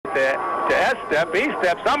to S-step,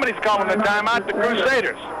 E-step. Somebody's calling the timeout, the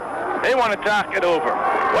Crusaders. They want to talk it over.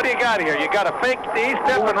 What do you got here? You got to fake the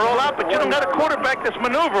E-step and roll out, but you don't got a quarterback that's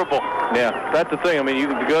maneuverable. Yeah, that's the thing. I mean, you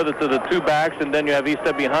can go to the two backs, and then you have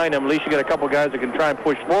E-step behind them. At least you get a couple guys that can try and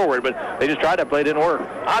push forward, but they just tried that play. It didn't work.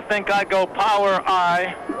 I think I'd go power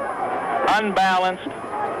I, unbalanced,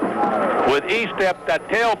 with E-step that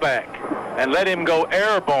tailback, and let him go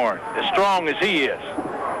airborne, as strong as he is.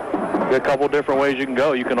 A couple different ways you can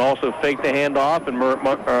go. You can also fake the handoff, and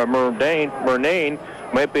Murnane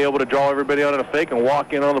might be able to draw everybody on a fake and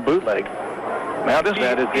walk in on the bootleg. Now this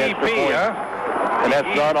that is the extra point. Huh? And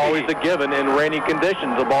that's not always a given in rainy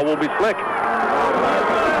conditions. The ball will be slick.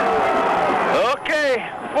 Okay,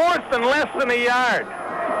 4th and less than a yard.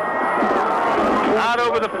 Out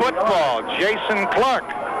over the football, Jason Clark.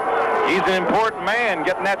 He's an important man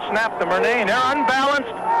getting that snap to Murnane. They're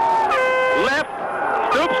unbalanced. Left.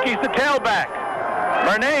 Stupski's the tailback.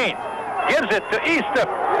 Murnane gives it to Easton.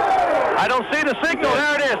 I don't see the signal.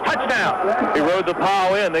 There it is. Touchdown. He rode the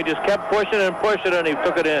pile in. They just kept pushing and pushing, and he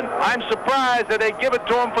took it in. I'm surprised that they give it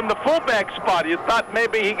to him from the fullback spot. You thought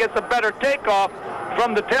maybe he gets a better takeoff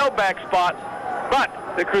from the tailback spot. But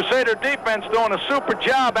the Crusader defense doing a super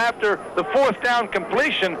job after the 4th down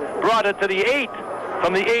completion. Brought it to the 8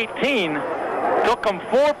 from the 18. Took them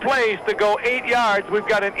 4 plays to go 8 yards. We've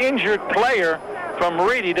got an injured player from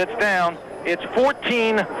Ready that's down. It's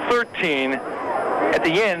 14-13 at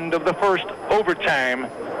the end of the first overtime.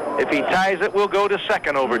 If he ties it, we'll go to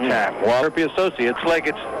second overtime. Well, Murphy Associates. It's like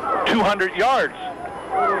it's 200 yards.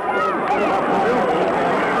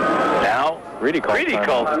 Now, Ready calls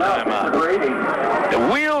the timeout. The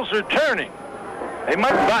wheels are turning. They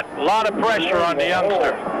might, but a lot of pressure on the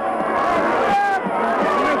youngster.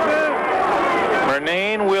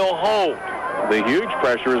 Murnane will hold. The huge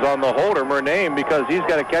pressure is on the holder, Murnane, because he's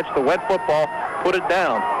got to catch the wet football, put it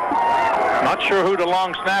down. Not sure who the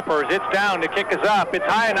long snapper is. It's down. The kick is up. It's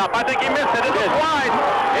high enough. I think he missed it. It is wide.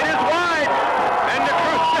 It is wide. And the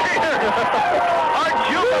Crusaders are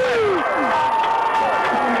jubilant.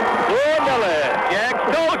 Jack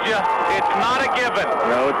told you, it's not a given.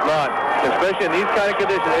 No, it's not. Especially in these kind of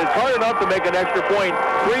conditions. It's hard enough to make an extra point.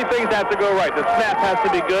 3 things have to go right. The snap has to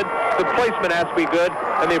be good. The placement has to be good.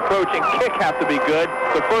 And the approach and kick have to be good.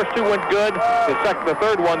 The first 2 went good. The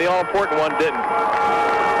third one, the all-important one, didn't.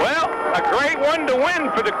 Well, a great one to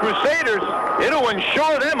win for the Crusaders. It'll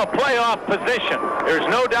ensure them a playoff position. There's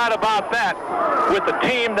no doubt about that with the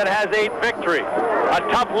team that has 8 victories. A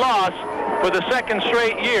tough loss for the 2nd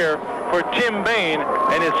straight year for Tim Bain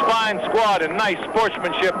and his fine squad, and nice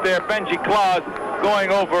sportsmanship there. Benji Claus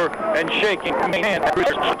going over and shaking hand.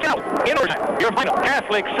 Your final,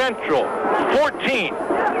 Catholic Central 14,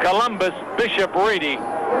 Columbus Bishop Ready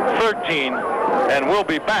 13, and we'll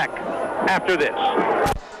be back after this.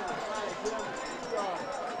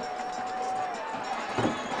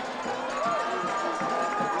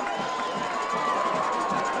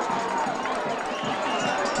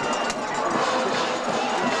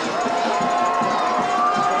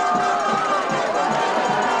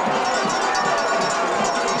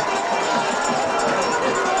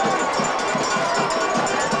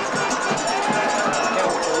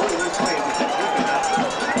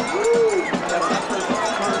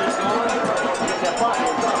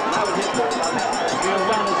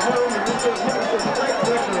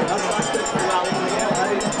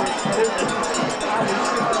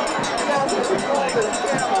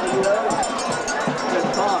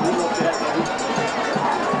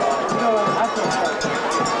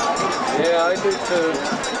 Yeah, I do too.